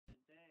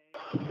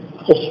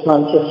Just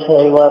want to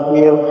say love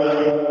you.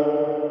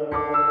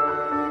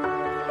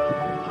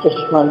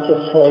 Just want to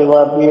say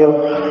love you.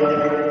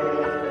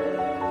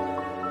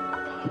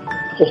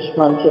 Just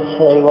want to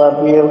say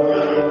love you.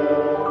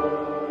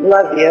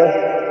 Love you.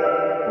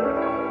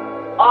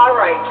 All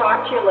right,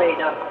 talk to you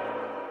later.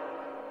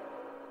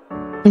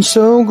 I'm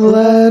so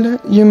glad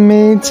you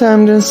made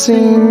time to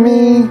see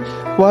me.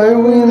 Why are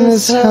we in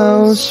this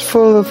house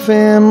full of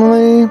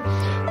family?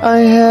 I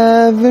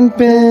haven't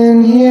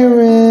been here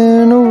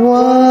in a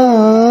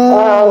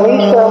while.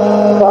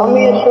 Lisa, call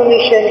me as soon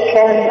as you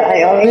can.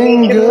 I only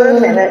need you for a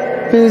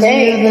minute.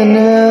 Busier than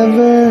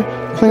ever,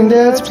 playing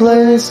Dad's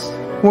place,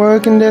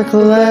 working to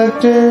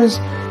collectors.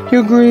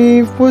 Your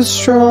grief was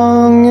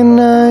strong and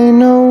I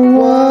know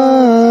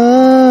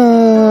why.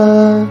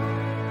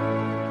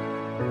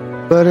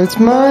 But it's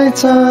my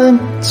time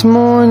to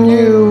mourn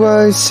you.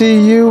 I see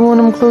you when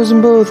I'm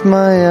closing both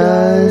my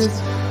eyes.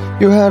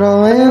 You had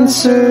all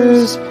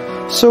answers,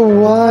 so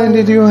why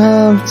did you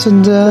have to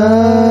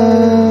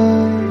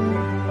die?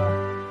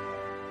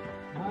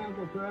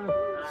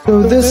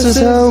 So this is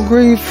how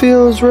grief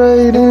feels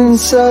right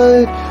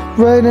inside.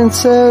 Writing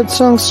sad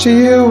songs to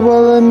you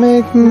while I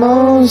make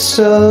most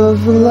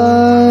of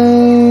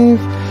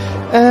life,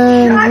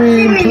 and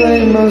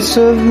replay most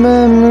of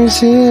memories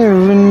here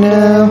and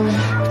now.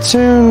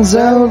 Turns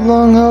out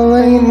long haul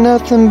ain't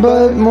nothing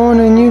but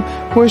mourning you.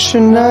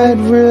 Wishing I'd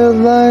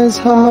realize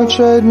how much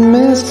I'd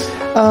miss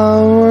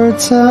our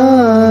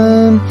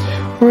time.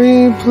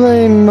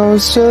 Replay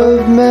most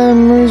of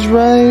memories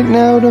right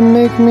now to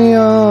make me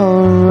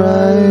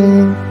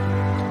alright.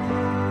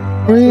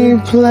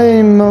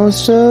 Replay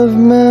most of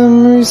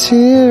memories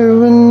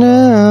here and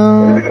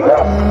now.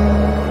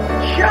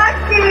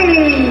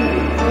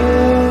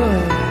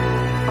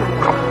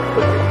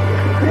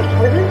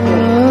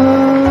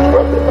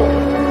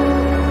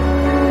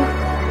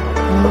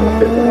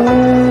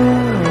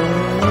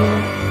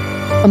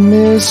 I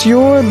miss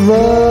your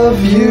love,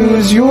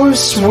 use your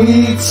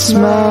sweet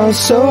smile,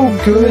 so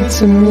good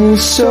to me,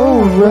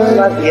 so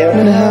right.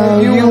 And how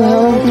you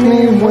helped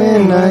me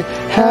when I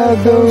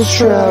had those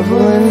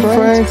traveling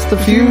frights, the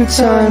few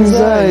times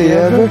I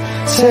ever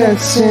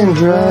text and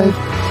drive.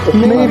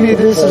 Maybe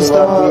this is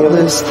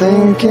thoughtless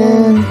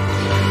thinking,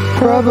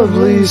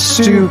 probably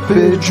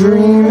stupid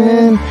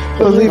dreaming,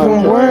 but leave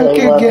and work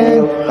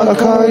again. I'll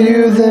call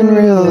you then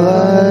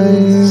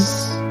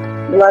realize.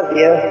 Love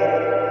you.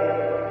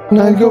 And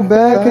I'd go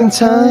back in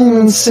time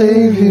and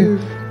save you,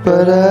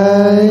 but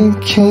I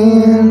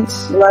can't.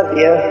 Love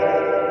you.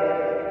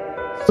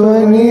 So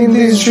I need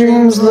these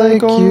dreams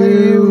like you,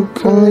 only you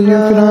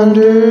can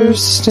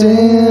understand.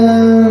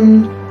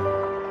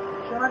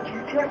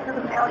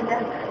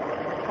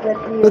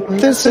 But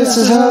this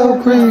is how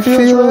grief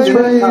feels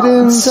right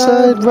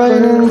inside,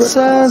 right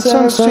inside.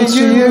 Songs to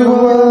you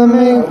while I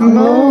make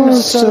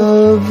most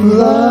of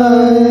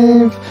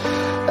life,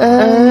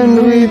 and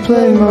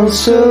replay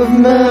most of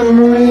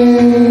memories.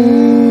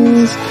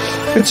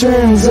 It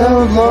turns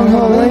out long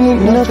haul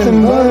ain't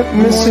nothing but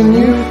missing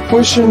you.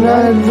 Wishing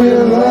I'd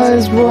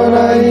realized what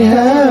I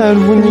had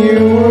when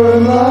you were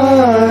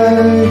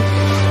alive.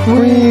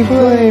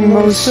 Replay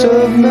most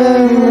of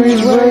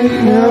memories right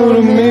now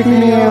to make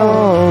me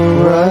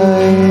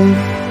alright.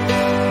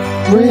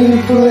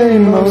 Replay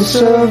most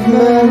of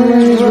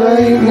memories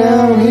right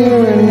now,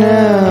 here and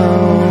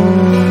now.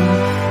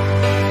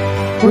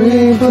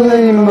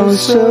 Replay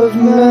most of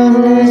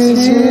memories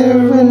here